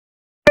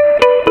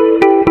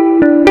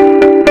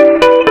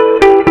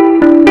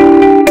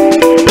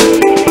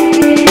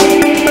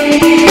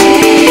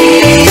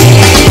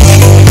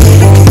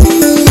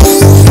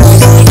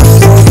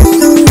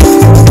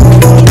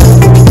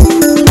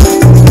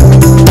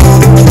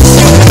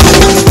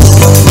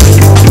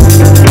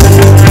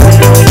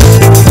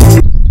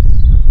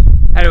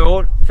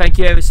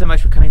ever so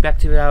much for coming back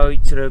to our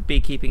sort of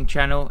beekeeping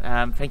channel.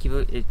 Thank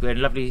you. We're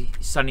in lovely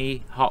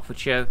sunny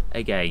Hertfordshire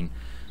again.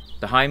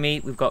 Behind me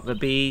we've got the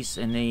bees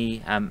in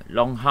the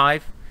Long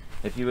Hive.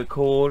 If you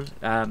recall,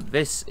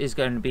 this is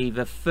going to be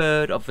the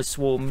third of the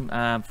swarm,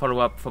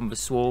 follow-up from the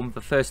swarm.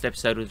 The first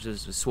episode was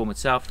the swarm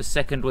itself. The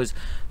second was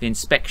the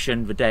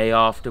inspection the day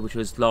after, which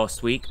was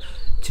last week.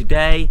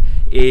 Today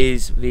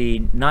is the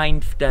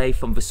 9th day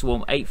from the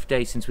swarm, 8th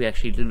day since we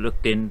actually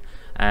looked in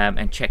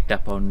and checked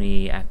up on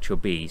the actual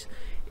bees.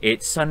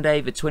 It's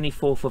Sunday the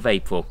 24th of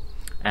April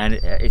and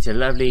it's a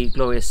lovely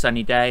glorious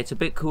sunny day. It's a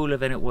bit cooler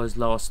than it was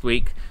last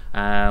week,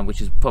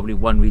 which is probably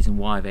one reason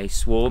why they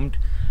swarmed,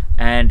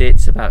 and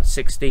it's about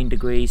 16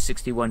 degrees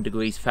 61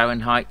 degrees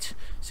Fahrenheit,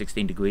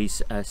 16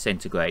 degrees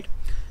centigrade.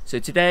 So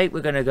today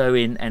we're going to go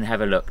in and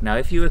have a look. Now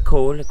if you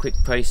recall a quick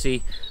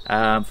précis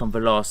from the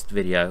last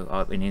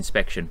video in the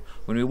inspection,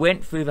 when we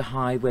went through the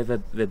hive where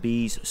the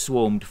bees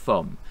swarmed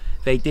from,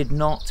 they did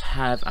not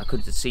have, I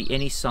couldn't see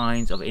any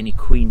signs of any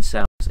queen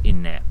cells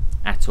in there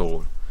at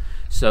all.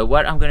 So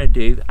what I'm going to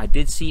do, I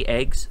did see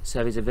eggs,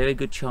 so there's a very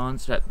good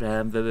chance that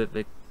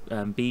the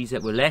bees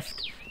that were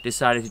left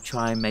decided to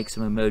try and make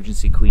some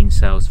emergency queen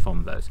cells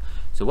from those.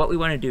 So what we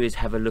want to do is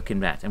have a look in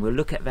that, and we'll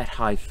look at that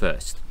hive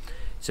first.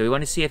 So we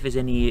want to see if there's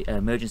any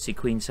emergency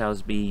queen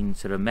cells being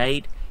sort of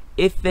made.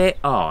 If there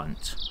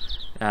aren't,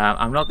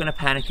 I'm not going to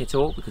panic at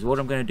all, because what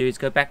I'm going to do is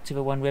go back to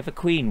the one where the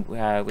queen,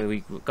 where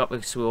we got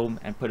the swarm,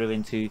 and put her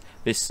into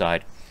this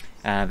side.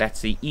 That's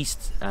the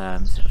east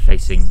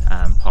facing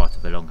part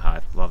of the Long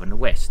Hive rather than the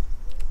west.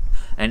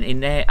 And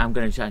in there I'm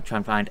going to try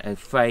and find a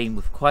frame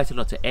with quite a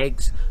lot of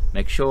eggs,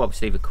 make sure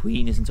obviously the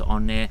queen isn't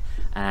on there,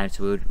 and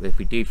so if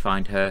we do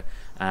find her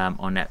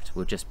on that,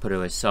 we'll just put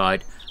her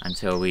aside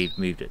until we've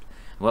moved it.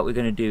 What we're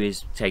going to do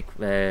is take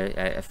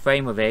a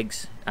frame of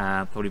eggs,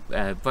 probably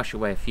brush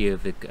away a few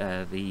of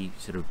the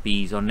sort of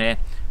bees on there.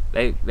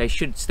 They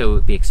should still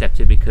be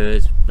accepted,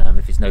 because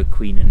if there's no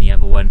queen in the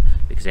other one,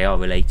 because they are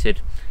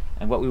related.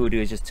 And what we will do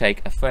is just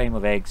take a frame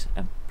of eggs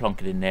and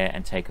plonk it in there,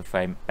 and take a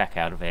frame back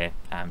out of there,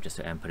 just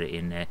to put it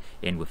in there,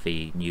 in with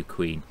the new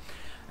queen.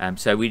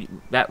 So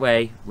that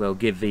way we'll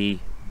give the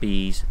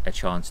bees a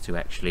chance to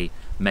actually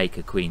make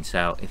a queen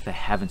cell if they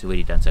haven't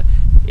already done so.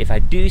 If I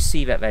do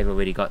see that they've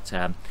already got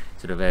sort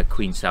of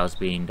queen cells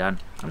being done,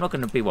 I'm not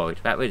going to be worried.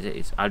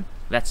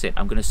 That's it.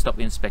 I'm going to stop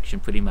the inspection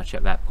pretty much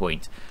at that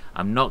point.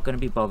 I'm not going to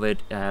be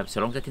bothered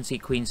so long as I can see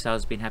queen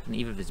cells being happening.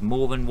 Even if there's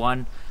more than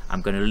one,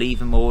 I'm going to leave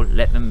them all,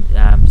 let them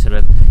sort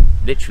of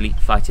literally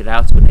fight it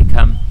out when they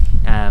come.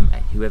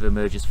 Whoever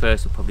emerges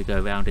first will probably go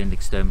around and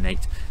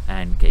exterminate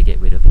and get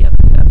rid of the other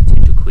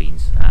potential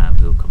queens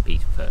who will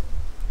compete with her.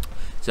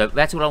 So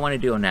that's what I want to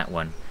do on that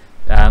one.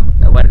 I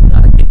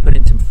did put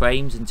in some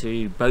frames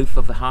into both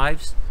of the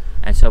hives,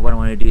 and so what I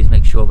want to do is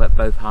make sure that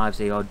both hives,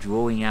 they are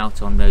drawing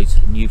out on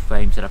those new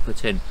frames that I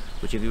put in,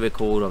 which if you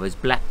recall are as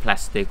black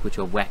plastic, which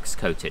are wax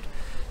coated.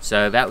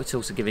 So that was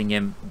also giving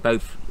them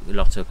both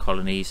lots of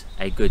colonies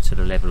a good sort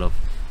of level of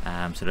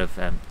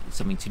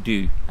something to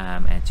do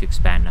and to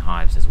expand the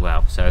hives as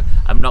well. So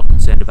I'm not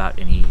concerned about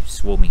any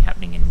swarming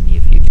happening in the near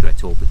future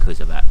at all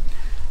because of that.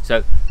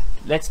 So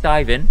let's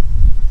dive in.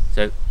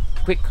 So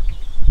quick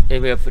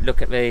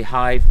look at the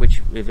hive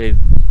which the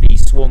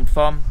bees swarmed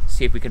from,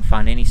 see if we can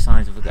find any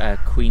signs of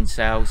queen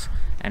cells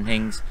and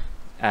things,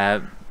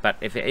 but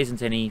if it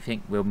isn't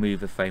anything, we'll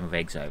move a frame of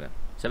eggs over.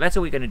 So that's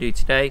all we're going to do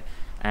today,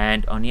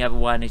 and on the other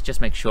one is just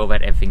make sure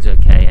that everything's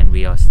okay and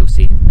we are still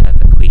seeing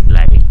the queen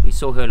lagging. We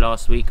saw her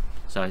last week,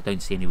 so I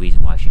don't see any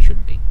reason why she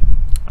shouldn't be.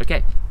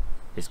 Okay,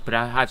 let's put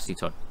our hive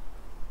suit on.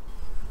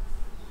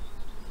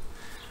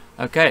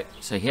 Okay,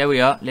 so here we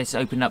are. Let's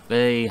open up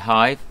the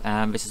hive.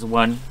 This is the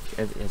one,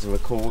 as I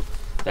recall,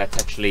 that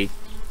actually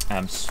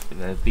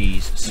the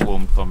bees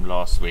swarmed from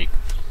last week.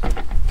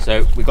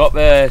 So we got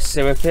the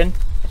syrup in.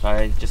 If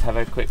I just have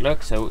a quick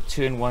look, so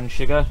 2-in-1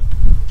 sugar.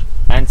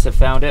 Ants have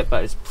found it,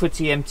 but it's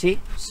pretty empty,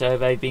 so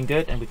they've been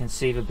good, and we can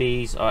see the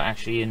bees are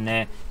actually in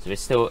there. So there's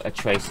still a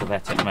trace of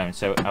that at the moment.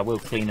 So I will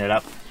clean it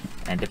up,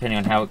 and depending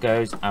on how it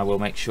goes, I will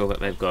make sure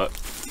that they've got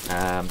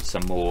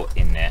some more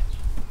in there.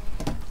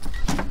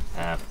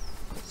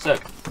 So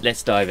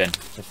let's dive in.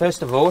 So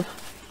first of all,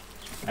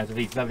 out of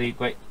these lovely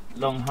great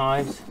long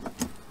hives,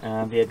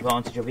 the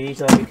advantage of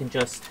these are we can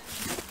just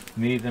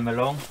move them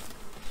along,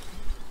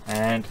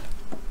 and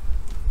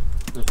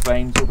the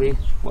frames will be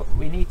what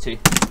we need to.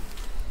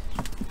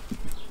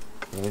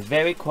 So we're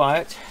very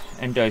quiet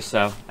and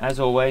docile as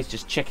always,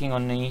 just checking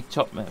on the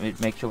top,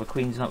 make sure the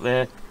queen's not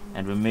there,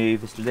 and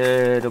remove this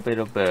little bit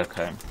of burr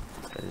comb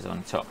that is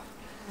on top,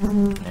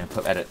 and then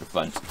put that at the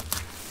front.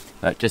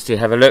 Right, just to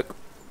have a look.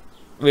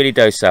 Really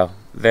docile,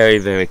 very,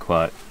 very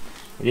quiet.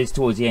 It is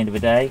towards the end of the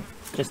day.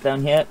 Just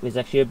down here there's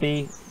actually a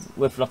bee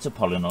with lots of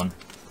pollen on.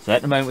 So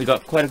at the moment we've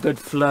got quite a good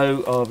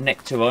flow of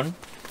nectar on,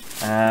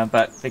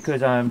 but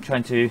because I'm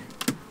trying to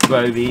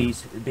grow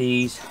these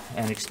bees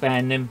and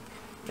expand them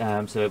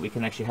so that we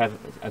can actually have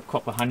a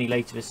crop of honey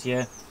later this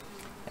year.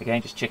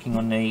 Again, just checking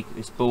on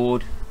this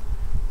board.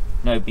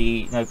 No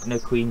bee, no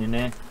queen in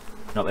there.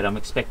 Not that I'm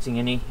expecting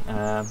any.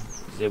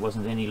 There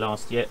wasn't any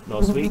last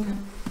week.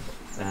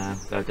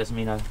 That doesn't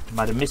mean I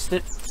might have missed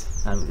it.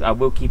 I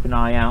will keep an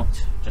eye out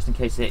just in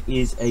case there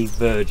is a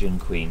virgin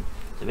queen.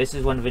 So this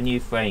is one of the new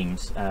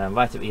frames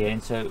right at the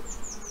end. So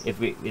if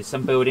there's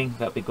some building,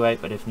 that'd be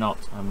great. But if not,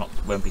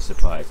 won't be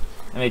surprised.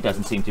 And there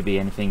doesn't seem to be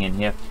anything in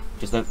here.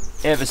 Just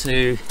ever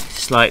so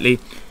slightly,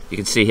 you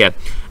can see here.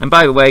 And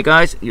by the way,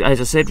 guys, as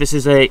I said, this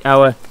is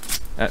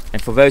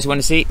and for those who want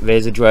to see,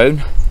 there's a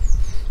drone.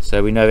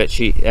 So we know that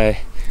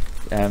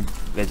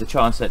there's a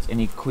chance that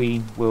any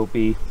queen will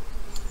be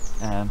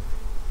they'll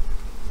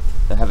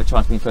have a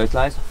chance of being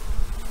fertilized.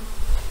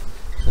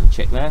 So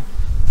check there.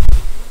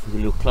 There's a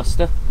little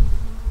cluster.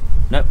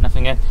 Nope,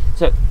 nothing there.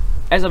 So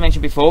as I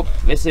mentioned before,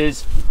 this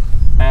is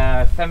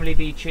a family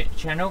bee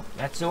channel,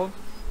 that's all.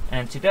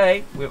 And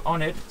today we're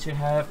honoured to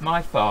have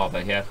my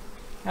father here.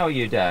 How are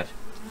you, Dad?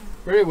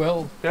 Very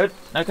well. Good.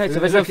 Okay, so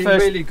this is looking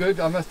really good,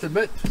 I must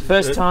admit.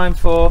 First time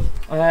for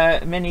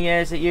many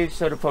years that you've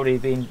sort of probably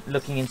been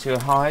looking into a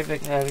hive,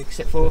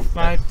 except for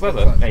my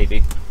brother,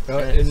 maybe.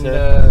 In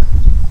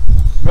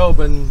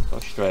Melbourne,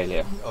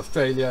 Australia.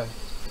 So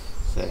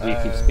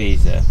he keeps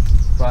bees there.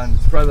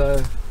 Brian's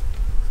brother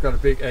got a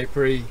big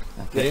apiary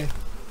there.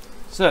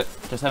 So,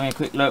 just having a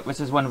quick look, this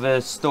is one of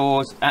the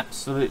stores,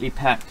 absolutely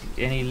packed.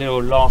 Any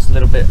last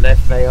little bit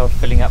left, they are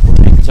filling up with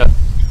nectar.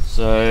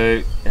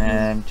 So,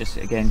 just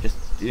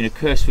doing a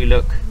cursory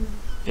look,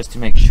 just to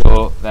make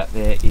sure that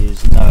there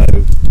is no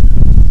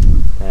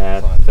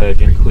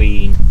virgin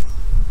queen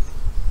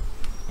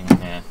in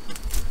here.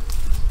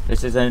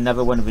 This is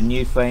another one of the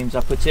new frames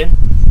I put in,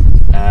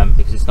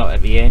 because it's not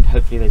at the end.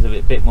 Hopefully there's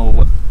a bit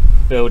more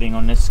building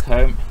on this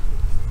comb.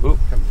 Ooh.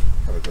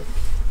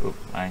 Ooh,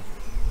 I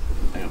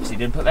obviously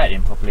didn't put that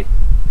in properly,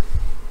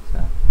 so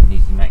I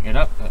need to make it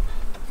up, but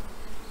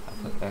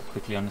I'll put that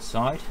quickly on the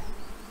side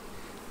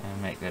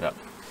and make that up.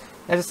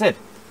 As I said,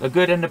 the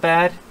good and the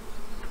bad,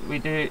 we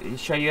do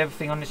show you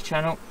everything on this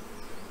channel.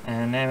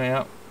 And there we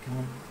are. Come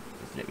on,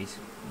 let's let these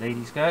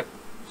ladies go.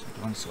 So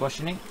the one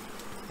squashing,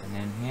 and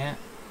then here,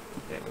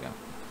 there we go.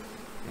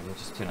 Okay, we'll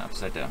just turn it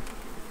upside down.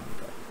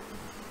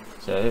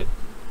 So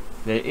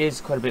there is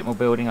quite a bit more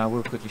building. I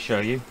will quickly show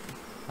you.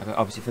 I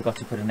obviously forgot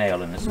to put a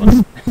nail on this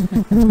one.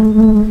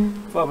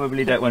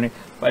 Probably don't want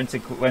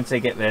to. Once they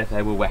get there,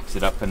 they will wax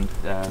it up, and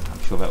I'm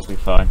sure that will be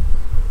fine.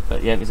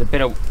 But yeah, there's a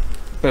bit of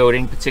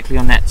building, particularly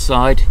on that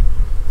side.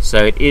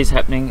 So it is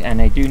happening, and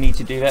they do need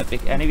to do that.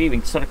 And they've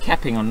even sort of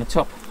capping on the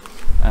top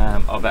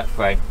of that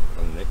frame.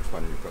 On the next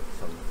one, we've got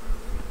some.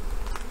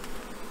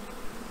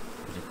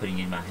 I'm just putting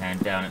in my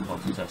hand down at the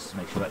bottom just to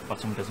make sure that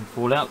bottom doesn't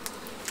fall out.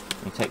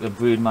 We take the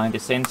broodminder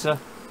sensor.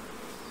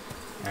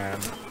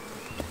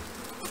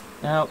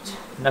 Now,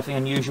 nothing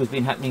unusual has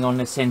been happening on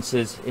the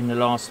sensors in the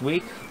last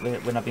week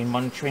when I've been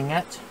monitoring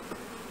that.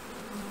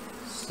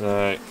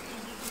 So,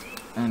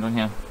 and on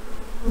here.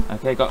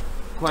 Okay, got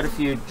quite a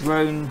few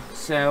drone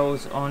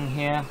cells on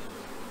here.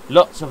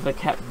 Lots of the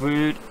capped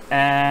brood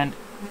and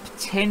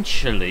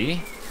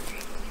potentially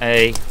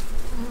a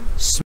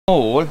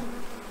small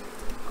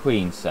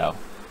queen cell,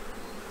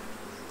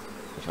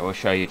 which I will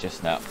show you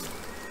just now.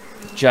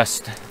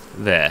 Just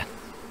there.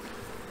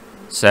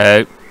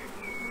 So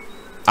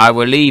I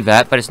will leave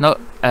that, but it's not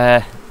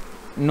a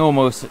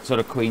normal sort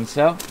of queen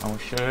cell. I will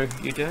show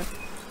you there.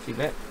 See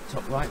that?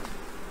 Top right?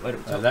 Right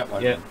at the top. That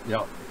one? Yeah.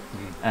 Yep.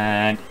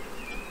 And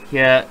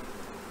here,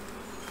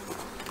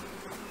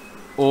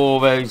 all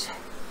those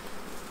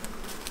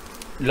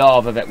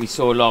larvae that we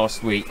saw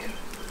last week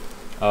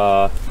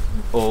are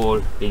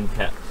all being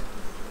kept,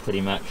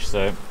 pretty much.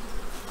 So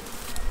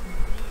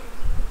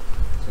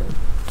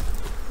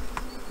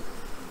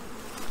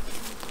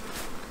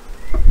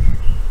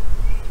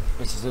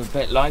this is a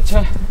bit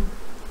lighter,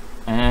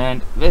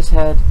 and this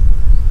had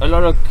a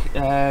lot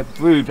of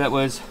brood that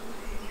was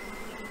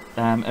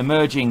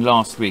emerging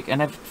last week,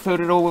 and I've filled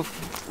it all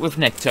with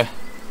nectar.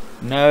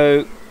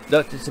 No,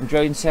 looked at some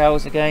drone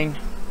cells again,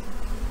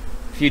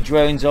 a few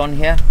drones on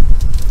here,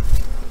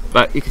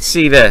 but you can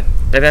see there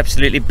they've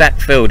absolutely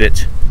backfilled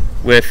it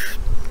with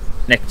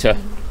nectar.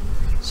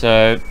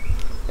 So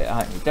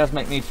it does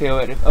make me feel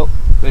that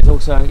there's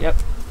also, yep,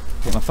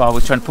 I think my father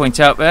was trying to point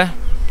out there,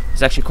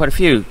 there's actually quite a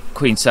few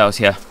queen cells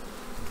here.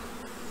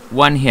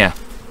 One here,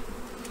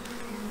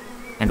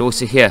 and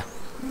also here,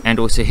 and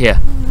also here.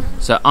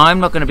 So I'm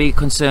not going to be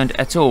concerned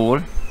at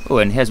all. Oh,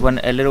 and here's one,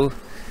 a little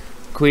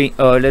queen,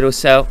 or a little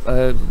cell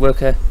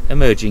worker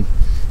emerging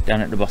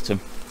down at the bottom.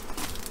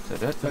 So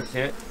that's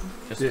it.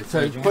 So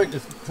it's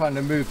pointless trying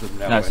to move them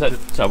now. No,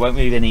 so I won't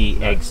move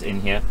any eggs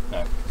in here.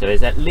 No. So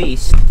there's at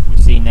least,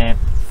 we've seen there,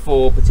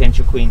 4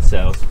 potential queen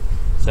cells.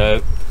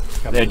 So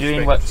they're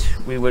doing what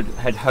we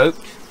had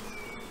hoped.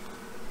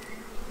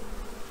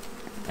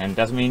 And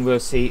doesn't mean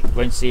won't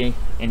see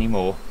any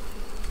more.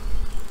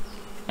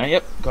 And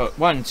yep, got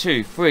 1,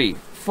 2, 3,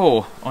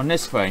 4 on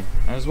this frame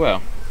as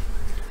well.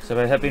 So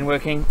they have been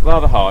working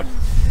rather hard.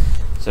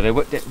 So there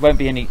won't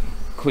be any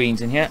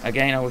queens in here.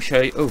 Again, I will show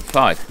you. Oh,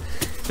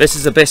 5. This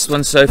is the best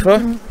one so far.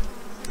 You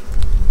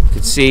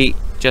can see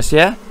just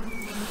here.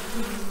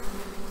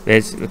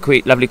 There's a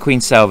lovely queen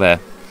cell there.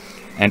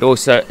 And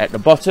also at the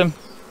bottom,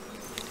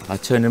 if I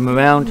turn them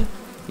around,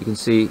 you can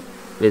see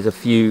there's a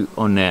few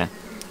on there.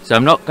 So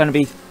I'm not going to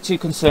be too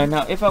concerned.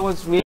 Now if I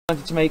was really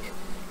wanted to make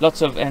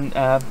lots of, and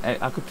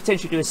I could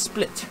potentially do a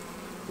split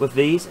with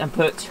these and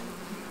put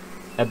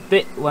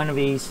one of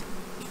these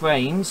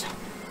frames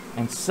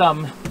and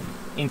some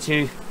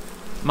into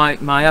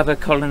my other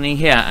colony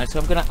here. And so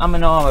I'm going to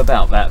and ah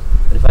about that.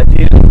 But if I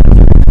do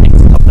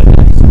next couple of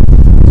days,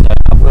 so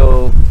I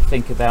will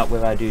think about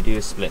whether I do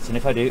a split. And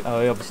if I do,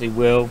 I obviously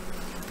will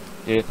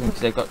do it because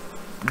they've got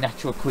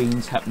natural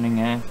queens happening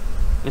there.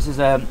 This is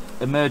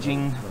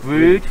emerging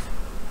brood.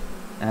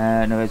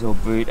 No, it's all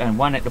brood, and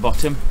one at the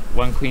bottom,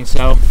 one queen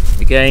cell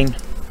again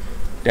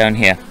down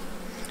here.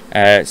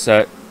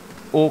 So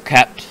all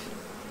capped.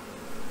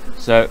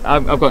 So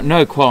I've got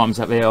no qualms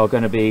that they are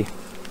going to be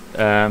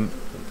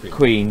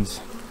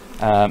queens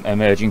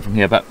emerging from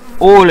here. But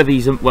all of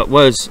these, what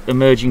was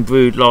emerging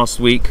brood last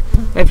week,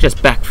 they've just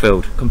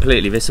backfilled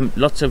completely. There's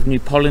lots of new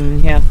pollen in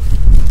here,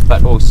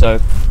 but also.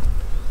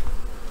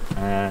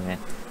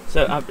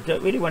 So I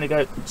don't really want to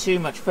go too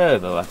much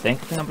further. I think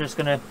I'm just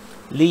going to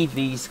leave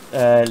these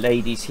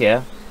ladies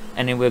here,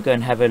 and then we're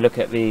going to have a look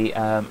at the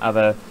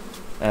other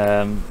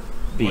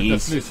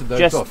bees.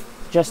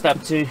 Just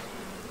up to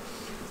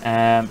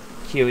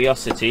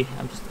curiosity.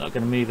 I'm just not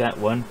going to move that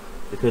one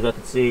because I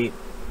can see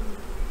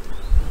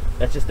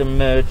that's just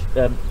emerged.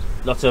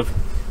 Lots of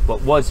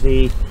what was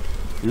the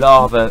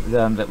larva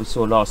that we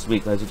saw last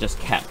week. Those are just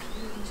capped.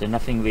 So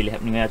nothing really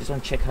happening there. I just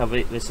want to check how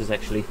this is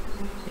actually.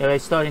 Yeah, they're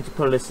starting to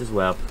pull this as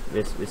well.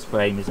 This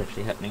frame is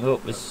actually happening. Oh,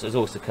 this is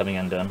also coming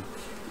undone.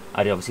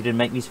 I obviously didn't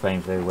make these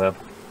frames very well.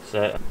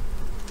 So,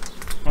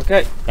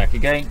 okay, back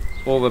again,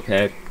 all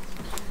repaired.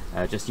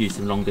 Just used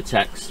some longer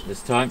tacks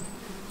this time,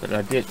 but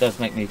it does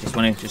make me just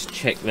want to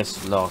check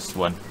this last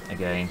one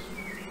again.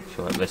 Make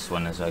sure that this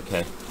one is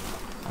okay.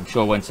 I'm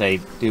sure once they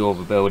do all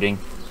the building,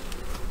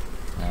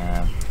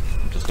 I'm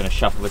just going to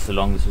shuffle this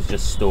along. This was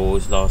just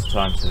stores last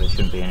time, so there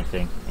shouldn't be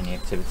any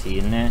activity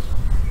in there.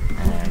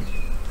 And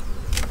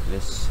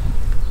this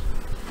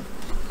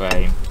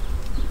frame,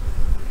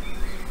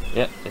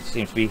 yep, it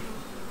seems to be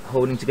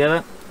holding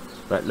together.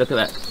 But look at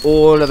that,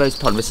 all of those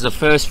pollen. This is the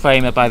first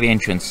frame by the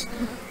entrance,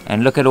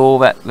 and look at all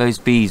those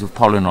bees with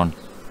pollen on.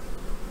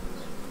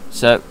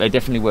 So they're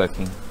definitely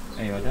working.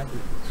 Anyway, Dan?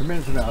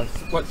 Tremendous amount. I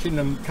was watching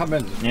them come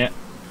in. Yeah.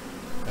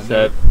 And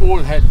so they all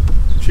had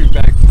 2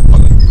 bags of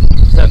pollen.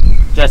 So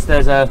just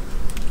as a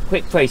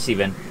quick précis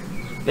then,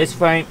 this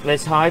frame,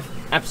 this hive,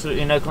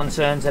 absolutely no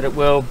concerns that it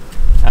will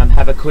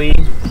have a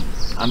queen.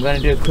 I'm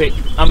going to do a quick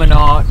and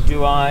ah.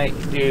 Do I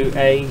do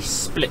a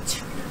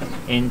split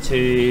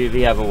into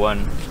the other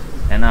one?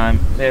 And I'm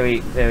very,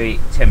 very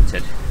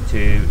tempted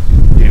to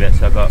do that.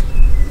 So I've got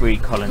 3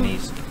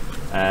 colonies,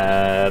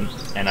 and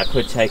I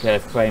could take a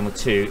frame or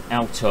 2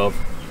 out of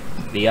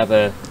the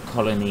other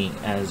colony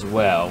as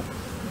well.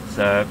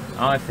 So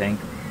I think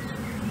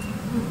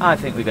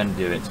we're going to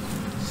do it.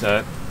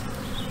 So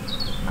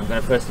I'm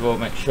going to first of all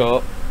make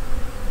sure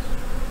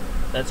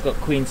that's got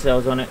queen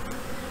cells on it.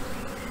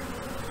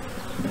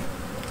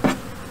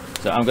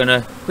 So I'm going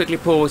to quickly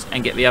pause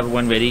and get the other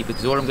one ready,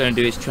 because all I'm going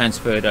to do is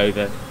transfer it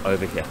over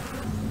here.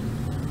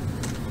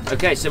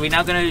 Okay, so we're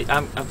now going to,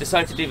 I've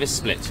decided to do this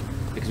split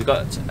because we've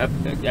got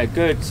a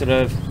good sort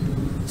of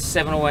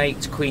 7 or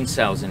 8 queen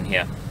cells in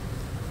here.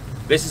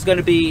 This is going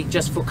to be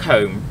just for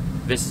comb.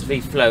 This is the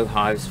flow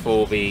hives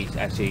for the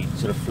actually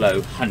sort of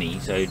flow honey,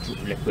 so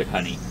liquid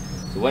honey.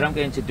 So what I'm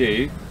going to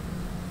do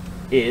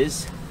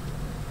is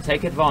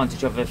take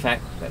advantage of the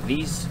fact that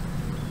these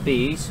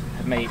bees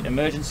have made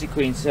emergency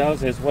queen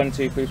cells. There's 1,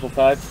 2, 3, 4,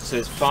 5, so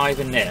there's 5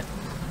 in there.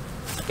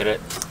 Get it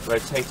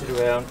rotated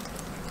around.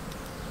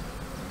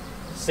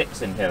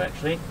 6 in here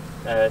actually,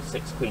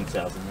 6 queen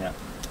cells in here.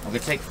 I'm going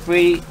to take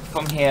 3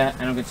 from here,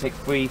 and I'm going to take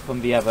 3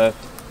 from the other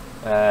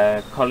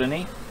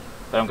colony,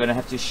 but I'm going to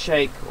have to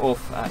shake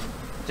off,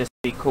 just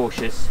be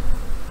cautious,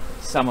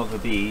 some of the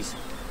bees,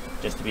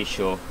 just to be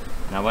sure.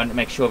 And I want to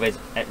make sure there's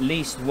at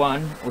least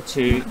 1 or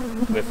 2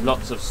 with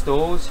lots of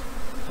stores.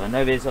 So I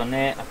know there's on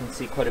there, I can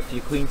see quite a few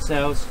queen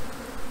cells.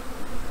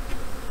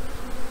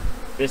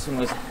 This one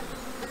was,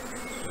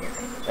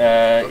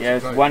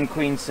 yeah, 1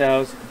 queen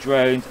cells,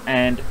 drones,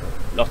 and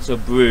lots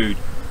of brood.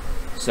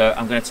 So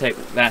I'm going to take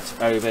that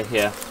over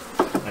here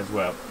as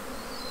well.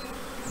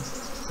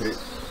 Put it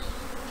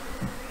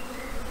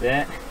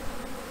there.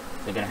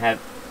 So I'm going to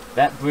have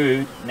that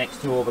brood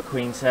next to all the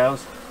queen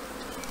cells.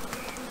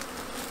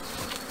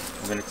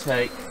 I'm going to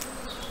take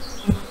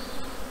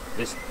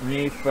this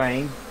new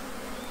frame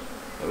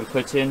that we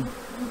put in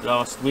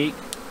last week.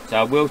 So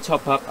I will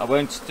top up. I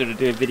won't sort of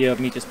do a video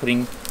of me just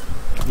putting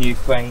new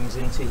frames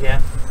into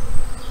here.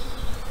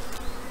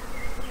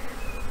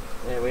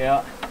 There we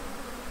are.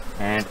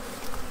 And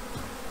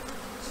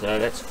so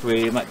that's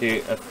 3. We might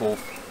do a 4th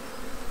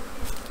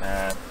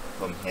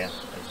from here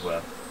as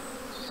well.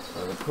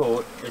 So the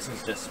cord, this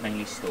is just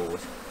mainly stored.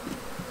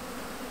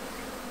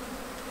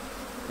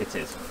 It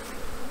is.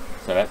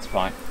 So that's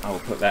fine. I will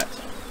put that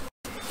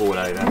all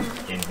over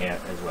in here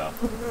as well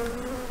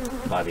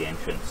by the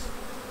entrance.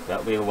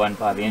 That'll be the one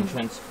by the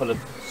entrance, full of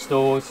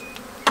stores.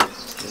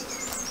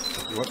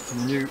 You want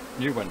some new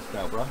ones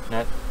now, bro?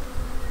 No.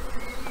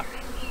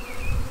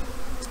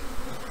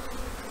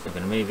 So I'm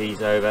going to move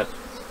these over.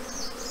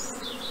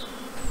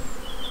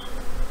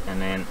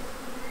 And then,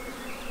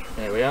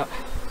 there we are.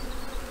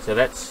 So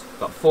that's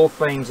got 4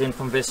 frames in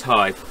from this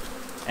hive.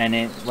 And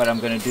then what I'm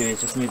going to do is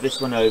just move this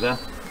one over.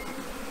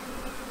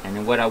 And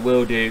then what I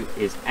will do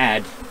is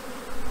add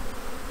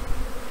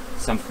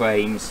some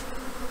frames.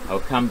 I'll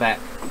come back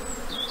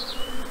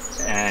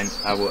and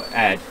I will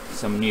add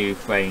some new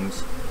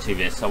frames to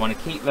this. So I want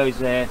to keep those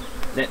there,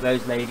 let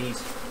those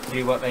ladies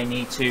do what they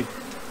need to.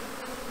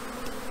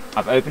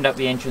 I've opened up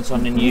the entrance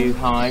on the new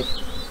hive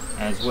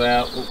as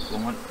well. Oh,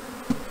 one more.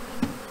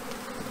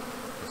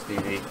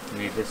 Let's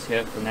move this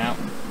here for now.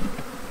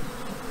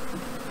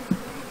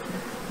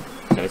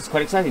 So it's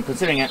quite exciting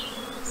considering it.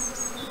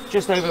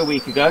 Just over a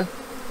week ago,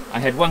 I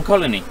had 1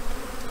 colony.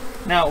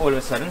 Now all of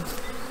a sudden,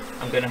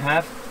 I'm going to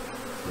have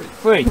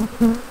 3.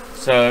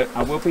 So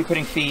I will be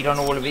putting feed on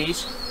all of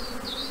these.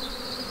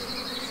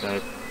 So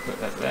put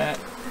that there.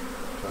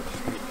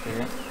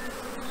 There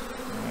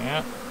we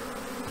are.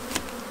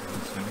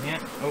 This one here.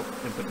 Oh,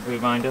 then put the blue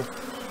binder.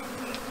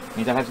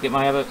 Means I have to get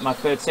my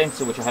third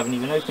sensor, which I haven't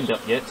even opened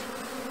up yet,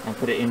 and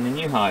put it in the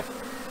new hive.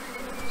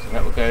 So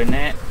that will go in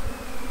there.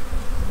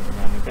 And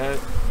there we go.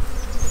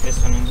 Put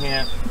this one in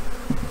here.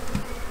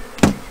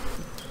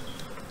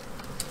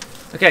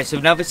 Okay, so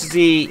now this is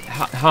the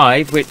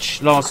hive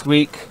which last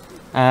week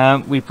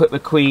we put the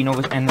queen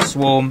and the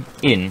swarm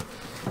in.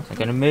 So I'm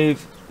going to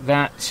move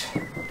that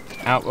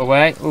out the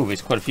way. Oh,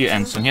 there's quite a few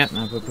ants on here.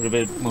 Now we'll put a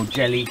bit more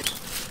jelly,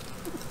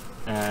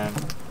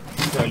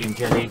 petroleum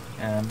jelly,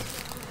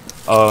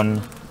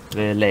 on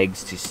the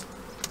legs. Just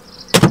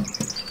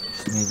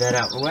move that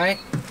out the way.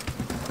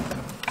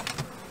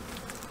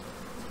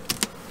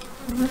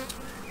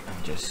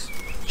 And just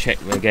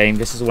check again.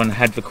 This is the one that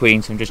had the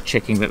queen, so I'm just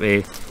checking that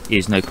there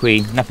is no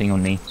queen. Nothing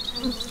on the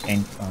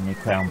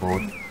crown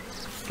board.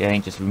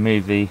 Again, just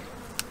remove the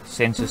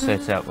sensor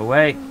set out the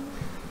way.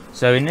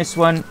 So in this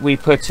one, we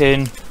put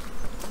in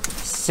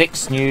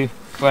 6 new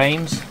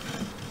frames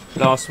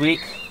last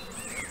week,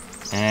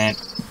 and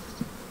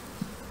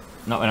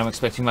not that I'm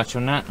expecting much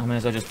on that. I mean,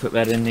 as I just put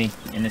that in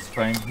this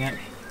frame here.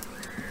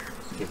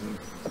 Give them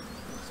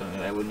something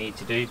they will need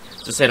to do.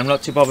 As I said, I'm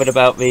not too bothered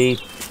about the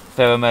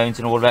pheromones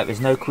and all of that. There's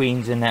no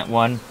queens in that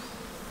one,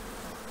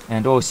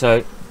 and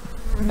also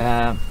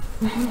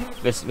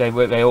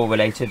they all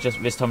related.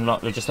 Just this time,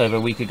 just over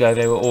a week ago,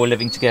 they were all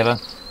living together,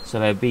 so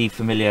they'll be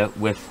familiar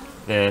with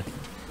the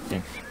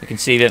thing. You can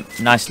see them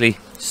nicely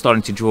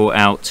starting to draw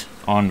out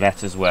on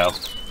that as well.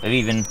 They've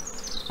even,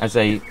 as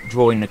they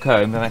draw in the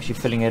comb, they're actually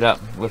filling it up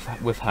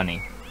with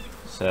honey.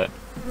 So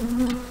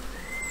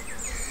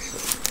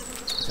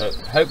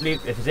hopefully,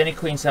 if there's any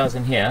queen cells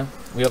in here,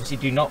 we obviously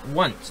do not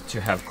want to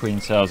have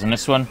queen cells in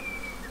this one.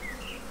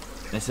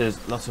 This is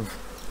lots of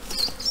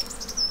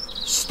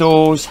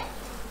stores.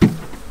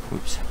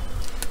 Oops.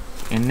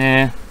 In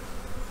there.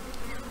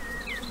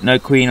 No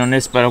queen on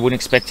this, but I wouldn't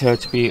expect her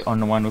to be on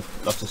the one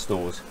with lots of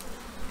stores.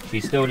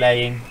 She's still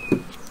laying,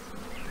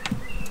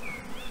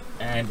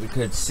 and we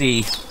could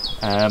see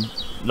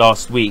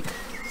last week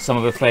some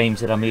of the frames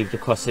that I moved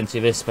across into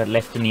this but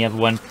left in the other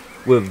one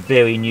were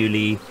very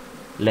newly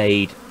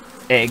laid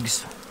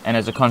eggs, and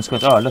as a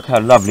consequence, oh, look how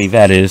lovely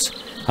that is,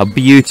 how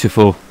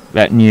beautiful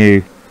that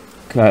new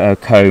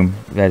comb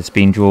that's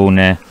been drawn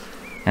there.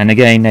 And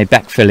again, they're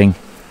backfilling,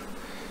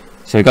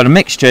 so we've got a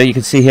mixture. You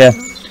can see here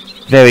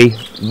very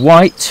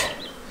white,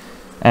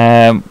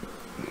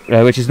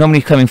 which is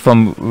normally coming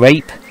from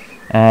rape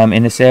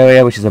in this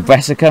area, which is a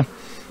brassica,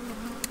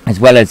 as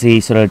well as the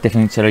sort of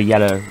different sort of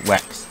yellow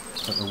wax,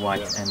 sort of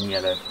white and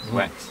yellow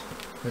wax.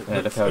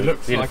 It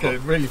looks like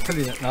it's really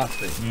filling it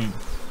nicely.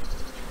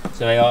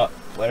 So they are,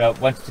 what I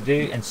wanted to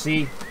do and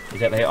see is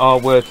that they are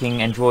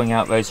working and drawing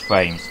out those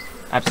frames.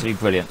 Absolutely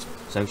brilliant.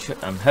 So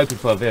I'm hoping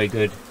for a very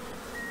good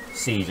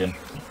season.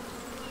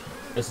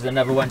 This is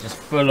another one just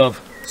full of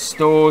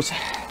stores,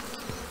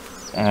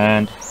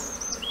 and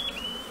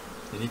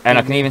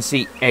I can even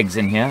see eggs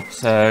in here.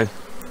 So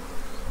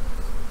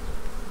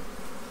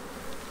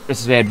this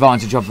is the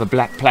advantage of the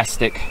black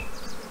plastic.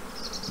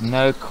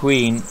 No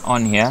queen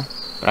on here,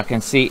 but I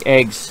can see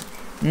eggs.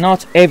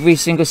 Not every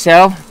single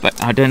cell, but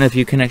I don't know if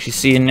you can actually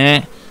see in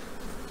there,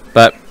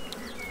 but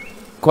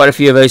quite a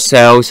few of those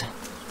cells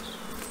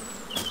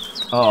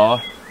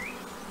are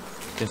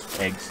just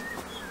eggs.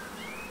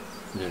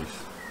 Yes.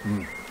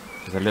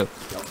 There's a little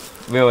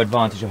real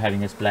advantage of having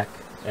this black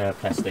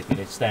plastic.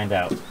 It stand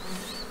out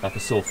like a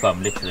sore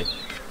thumb, literally.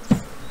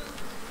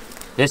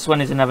 This one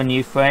is another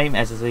new frame,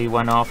 as is the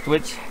one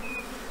afterwards,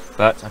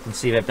 but I can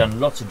see they've done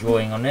lots of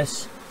drawing on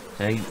this,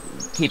 so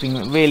keeping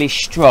it really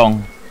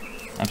strong.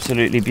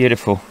 Absolutely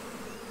beautiful.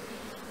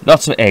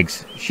 Lots of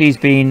eggs. She's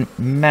been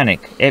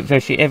manic.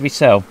 Virtually every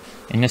cell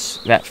in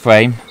that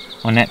frame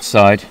on that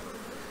side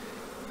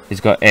has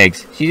got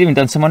eggs. She's even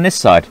done some on this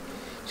side,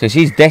 so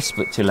she's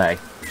desperate to lay.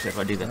 So if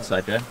I do that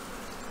side there,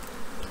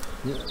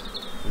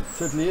 It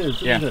certainly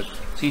is, Yeah. isn't it?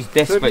 She's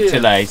desperate Certainly to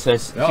is. lay, so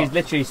Yeah. she's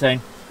literally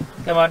saying,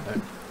 come on,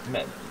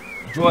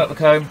 draw out the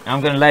comb,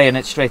 I'm going to lay in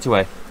it straight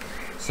away.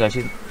 So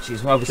she's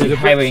obviously She's a bit-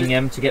 harrying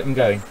them to get them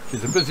going.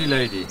 She's a busy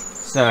lady.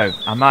 So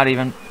I might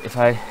even, if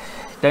I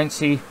don't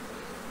see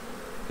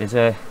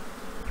there's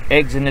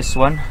eggs in this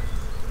one,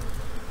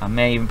 I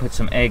may even put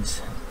some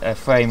eggs, a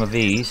frame of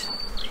these,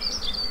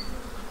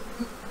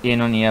 in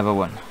on the other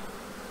one.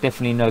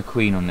 Definitely no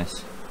queen on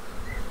this.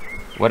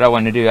 What I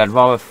want to do, I'd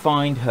rather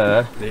find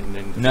her,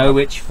 know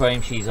which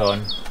frame she's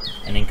on,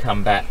 and then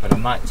come back. But I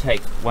might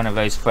take one of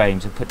those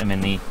frames and put them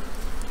in the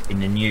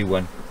new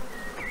one.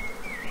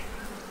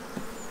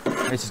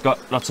 This has got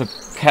lots of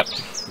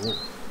capped,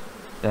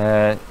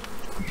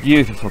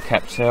 beautiful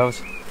capped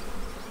cells.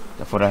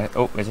 I thought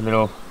oh, there's a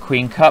little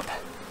queen cup,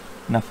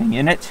 nothing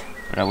in it,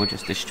 but I will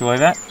just destroy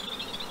that.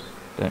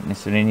 Don't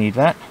necessarily need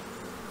that.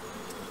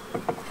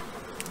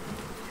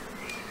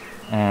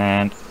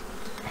 And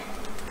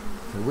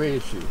So where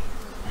is she?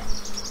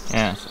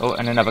 yes, oh,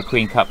 and another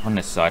queen cup on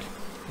this side.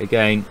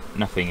 Again,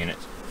 nothing in it.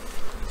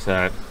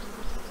 So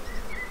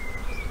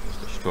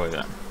just destroy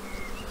that.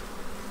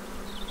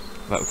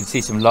 But we can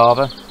see some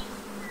larvae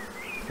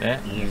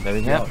there. Just over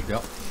here.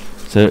 Yeah.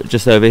 So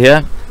just over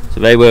here. So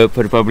they were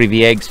probably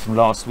the eggs from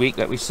last week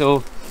that we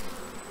saw,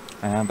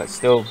 but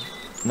still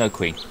no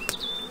queen.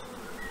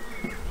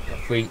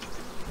 Free.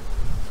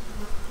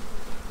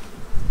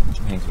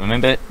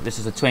 Remember, this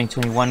is a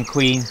 2021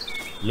 queen,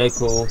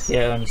 local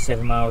here, only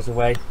 7 miles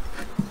away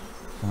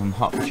from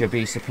Hertfordshire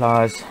Bee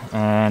Suppliers,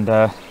 and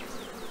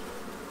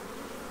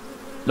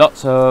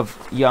lots of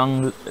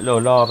young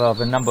little larvae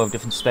of a number of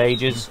different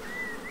stages.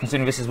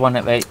 Considering this is one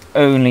that they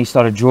only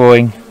started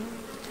drawing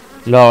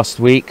last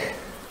week.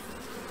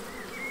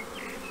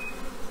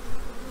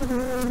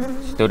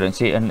 Still don't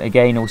see it, and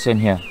again also in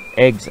here,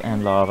 eggs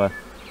and larvae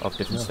of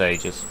different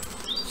stages.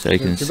 So you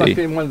can She see. must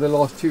be in one of the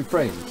last two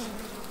frames.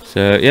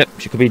 So yep,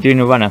 she could be doing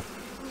a runner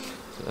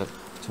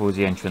towards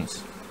the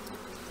entrance.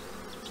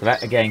 So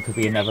that again could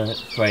be another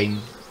frame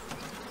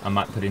I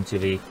might put into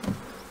the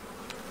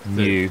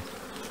new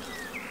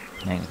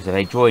thing, because if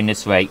they draw in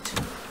this rate,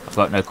 I've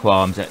got no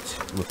qualms that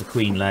with the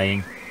queen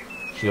laying,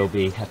 she'll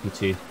be happy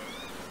to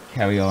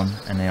carry on,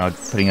 and then I'm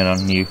putting it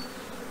on new.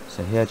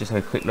 So here, just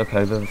have a quick look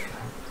over.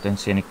 Don't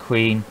see any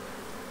queen.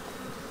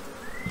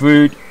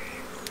 Brood,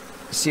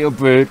 sealed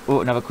brood.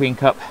 Oh, another queen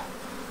cup.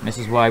 And this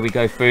is why we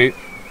go through,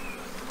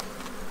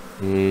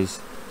 is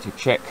to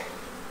check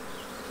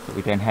that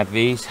we don't have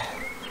these.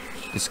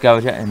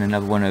 Discourage it, and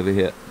another one over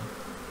here.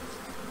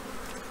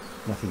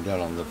 Nothing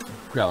down on the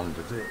ground,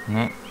 is it?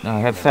 No, I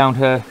have found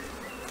her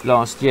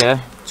last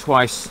year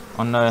twice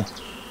on the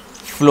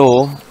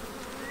floor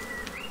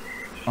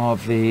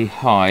of the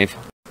hive,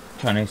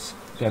 trying to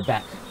go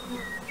back.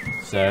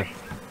 So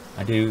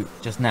I do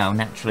just now,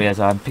 naturally, as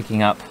I'm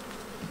picking up,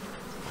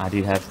 I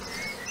do have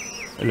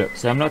a look.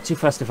 So I'm not too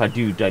fussed if I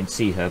don't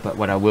see her, but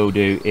what I will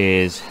do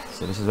is,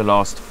 so this is the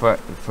last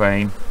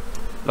frame,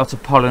 lots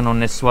of pollen on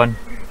this one.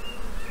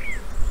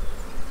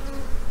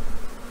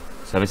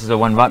 So this is the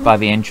one right by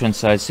the entrance,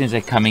 so as soon as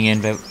they're coming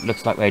in, it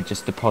looks like they're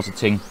just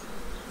depositing.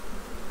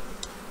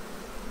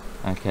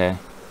 Okay.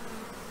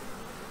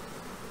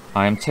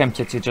 I am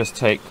tempted to just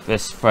take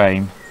this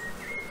frame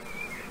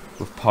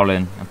with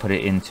pollen and put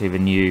it into the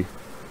new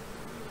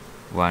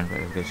one,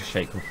 but we'll just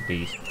shake off the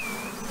bees.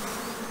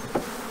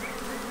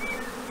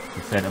 As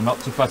I said, I'm not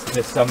too fussed if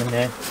there's some in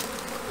there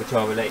which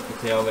are related,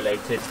 if they are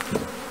related. So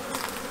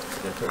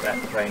I'll put that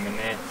frame in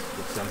there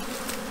with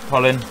some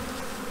pollen.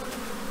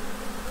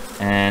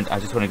 And I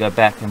just want to go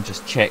back and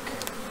just check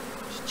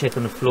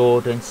on the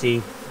floor. Don't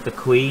see the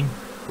queen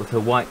with her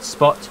white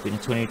spot, being a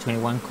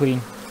 2021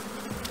 queen.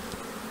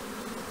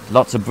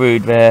 Lots of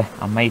brood there.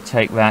 I may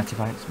take that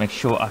if I just make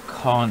sure I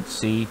can't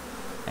see,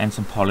 and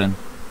some pollen.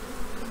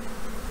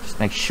 Just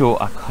make sure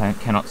I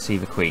cannot see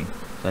the queen.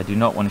 So I do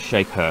not want to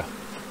shake her.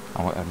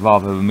 I'd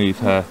rather remove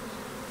her.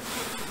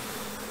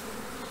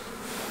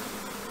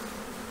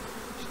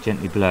 Just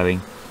gently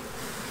blowing.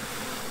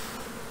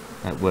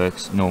 That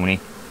works normally.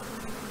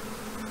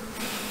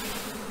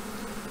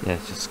 Yeah,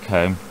 it's just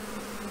comb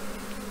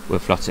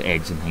with lots of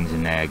eggs and things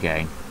in there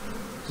again.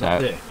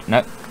 So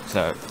no,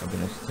 so I'm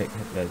going to take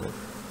those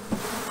off.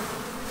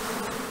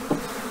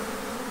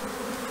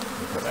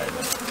 Put that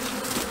over.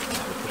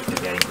 Put it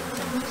again, give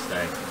them to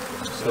stay.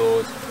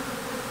 Stores.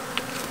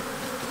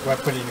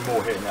 Won't put any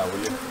more here now, will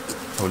you?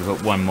 Probably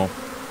got one more.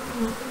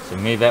 So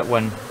move that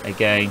one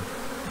again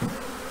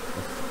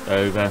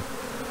over.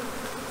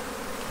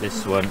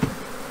 This one.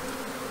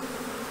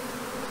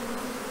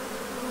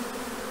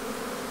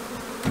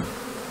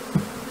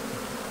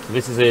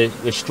 This is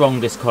the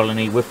strongest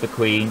colony with the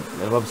queen.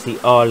 They obviously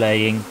are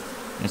laying.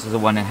 This is the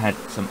one that had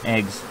some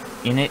eggs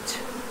in it.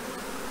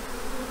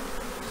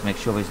 Just make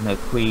sure there's no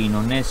queen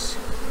on this.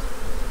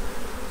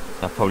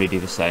 I'll probably do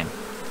the same.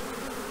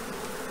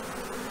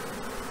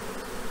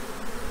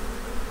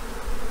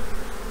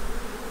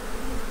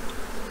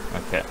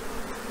 Okay.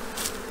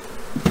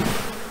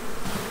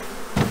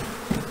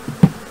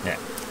 Yeah.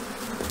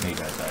 Move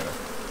those over.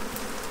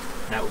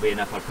 That will be enough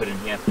enough I'll put in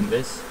here from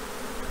this.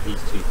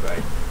 These two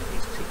frames,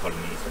 these two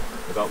colonies.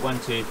 We've got 1,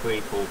 2, 3,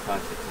 4,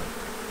 5, 6,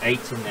 7,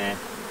 8 in there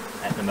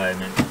at the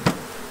moment.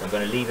 So I'm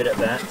going to leave it at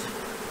that.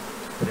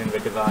 Put in the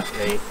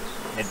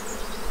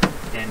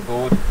head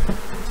board.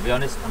 To be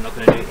honest, I'm not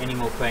going to do any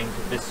more frames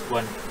with this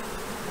one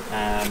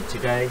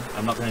today.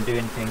 I'm not going to do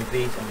anything with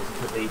these. I'm just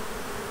going to put the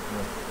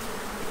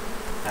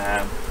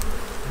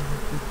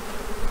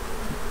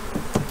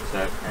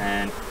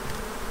and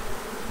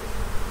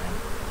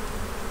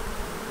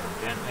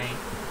gently,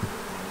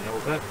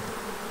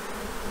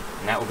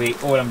 and that will be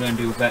all I'm going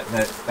to do with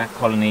that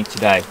colony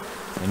today.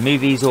 So move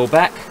these all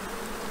back,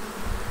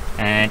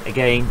 and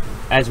again,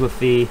 as with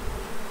the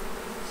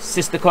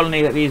sister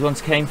colony that these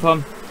ones came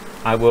from,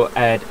 I will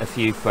add a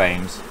few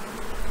frames.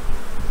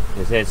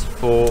 Because there's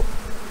 4,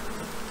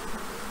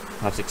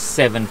 5, 6,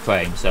 7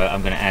 frames, so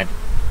I'm going to add.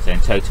 So in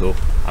total,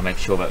 I'll make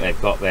sure that they've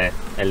got their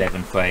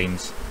 11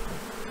 frames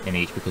in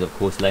each, because of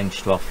course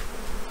Langstroth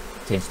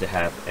tends to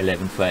have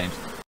 11 frames.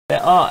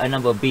 There are a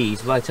number of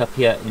bees right up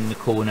here in the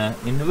corner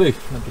in the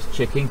roof. I'm just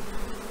checking.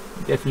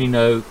 Definitely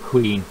no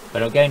queen,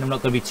 but again I'm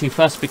not going to be too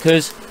fussed,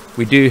 because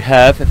we do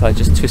have, if I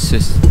just twist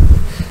this,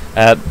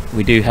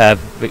 we do have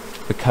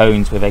the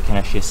cones where they can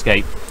actually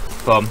escape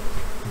from.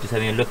 I'm just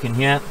having a look in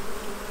here.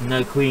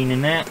 No queen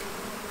in there.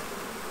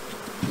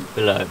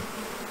 Below.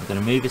 I'm going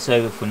to move this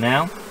over for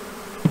now.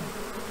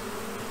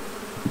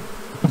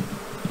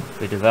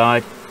 We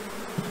divide,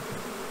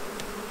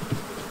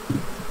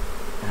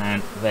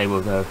 and they will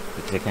go,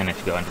 because they can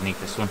actually go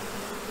underneath this one.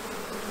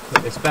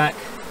 Put this back,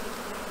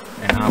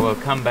 and I will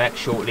come back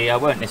shortly. I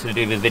won't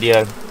necessarily do the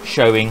video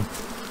showing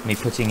me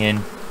putting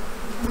in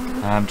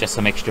just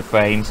some extra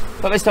frames,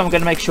 but this time I'm going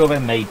to make sure they're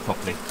made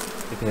properly,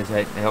 because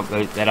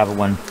that other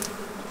one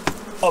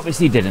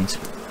obviously didn't.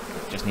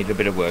 Just need a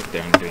bit of work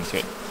doing to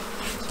it.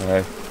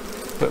 So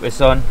put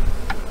this on.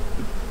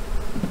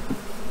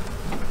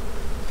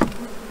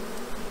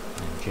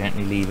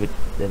 Gently leave it,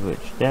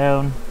 leverage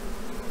down.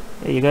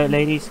 There you go,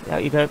 ladies.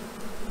 Out you go.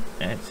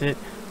 That's it.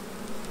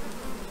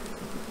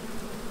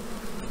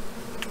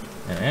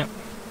 There.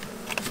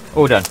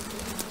 All done.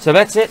 So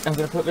that's it. I'm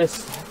going to put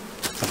this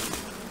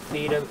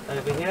feed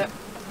over here,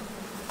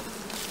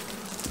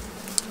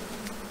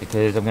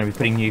 because I'm going to be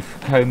putting new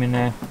comb in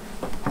there,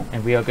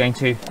 and we are going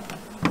to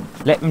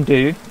let them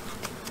do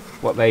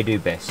what they do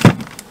best.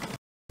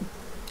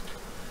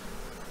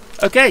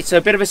 Okay, so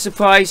a bit of a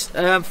surprise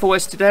for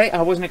us today.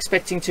 I wasn't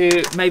expecting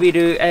to maybe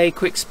do a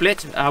quick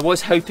split. I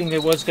was hoping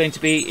there was going to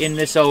be in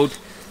this old,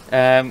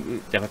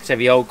 like I said,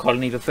 the old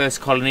colony, the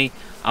first colony.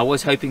 I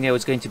was hoping there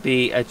was going to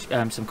be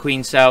some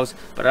queen cells,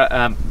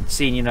 but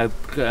seeing, you know,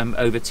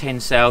 over 10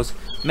 cells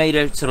made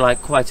it sort of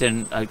like quite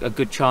a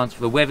good chance.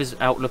 The weather's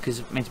outlook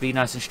is meant to be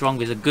nice and strong.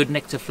 There's a good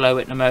nectar flow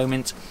at the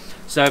moment.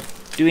 So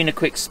doing a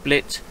quick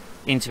split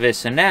into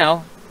this, and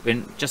now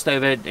just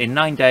over in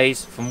 9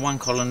 days from 1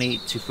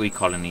 colony to 3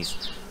 colonies.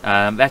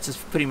 That's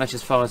pretty much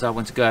as far as I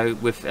want to go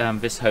with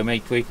this home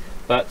apiary,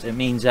 but it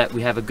means that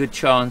we have a good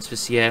chance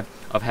this year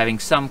of having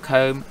some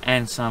comb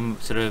and some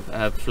sort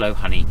of flow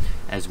honey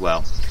as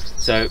well.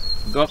 So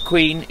we've got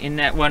queen in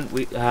that one.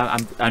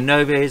 I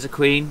know there is a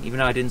queen, even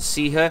though I didn't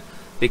see her,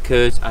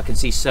 because I can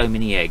see so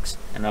many eggs,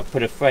 and I've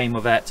put a frame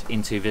of that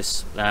into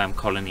this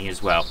colony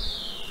as well.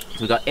 So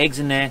we've got eggs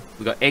in there,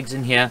 we've got eggs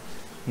in here,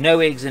 no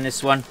eggs in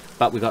this one,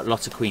 but we've got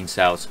lots of queen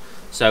cells.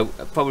 So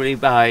probably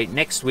by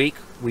next week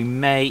we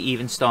may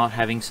even start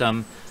having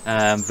some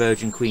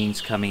virgin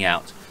queens coming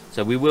out.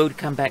 So we will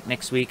come back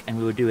next week, and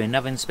we will do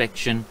another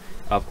inspection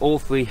of all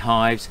 3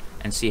 hives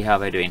and see how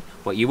they're doing.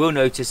 What you will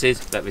notice is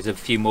that there's a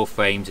few more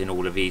frames in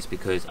all of these,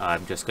 because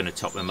I'm just going to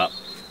top them up.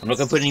 I'm not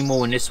going to put any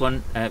more in this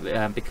one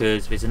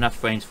because there's enough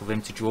frames for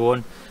them to draw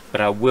on, but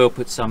I will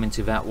put some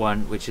into that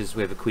one, which is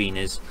where the queen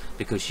is,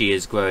 because she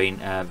is growing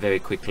very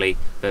quickly.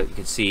 But you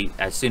can see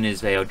as soon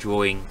as they are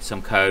drawing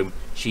some comb,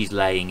 she's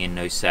laying in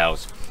those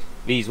cells.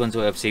 These ones,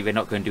 obviously they're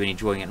not going to do any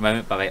drawing at the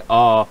moment, but they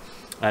are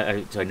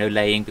sorry, no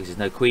laying because there's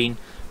no queen,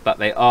 but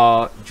they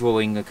are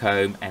drawing the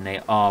comb and they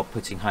are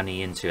putting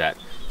honey into that.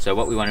 So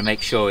what we want to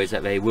make sure is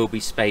that they will be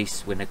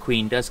spaced when the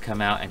queen does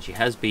come out and she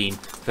has been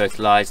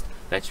fertilized,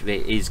 that there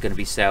is going to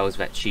be cells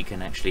that she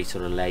can actually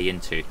sort of lay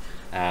into,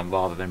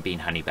 rather than being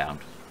honey bound.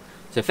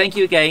 So thank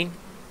you again.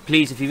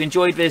 Please, if you've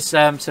enjoyed this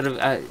sort of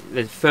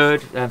the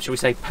third, shall we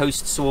say,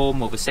 post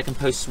swarm, or the second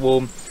post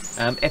swarm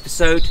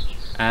episode,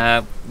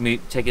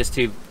 take us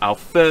to our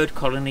 3rd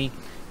colony,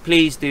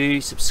 please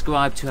do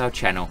subscribe to our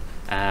channel,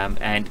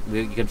 and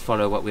you can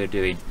follow what we're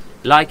doing.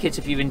 Like it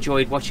if you've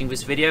enjoyed watching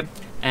this video,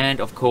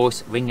 and of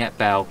course ring that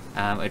bell.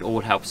 It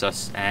all helps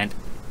us, and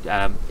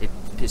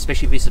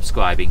especially if you're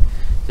subscribing.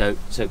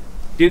 So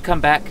do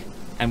come back,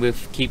 and we'll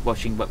keep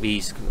watching what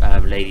these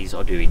ladies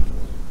are doing.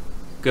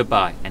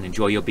 Goodbye, and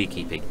enjoy your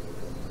beekeeping.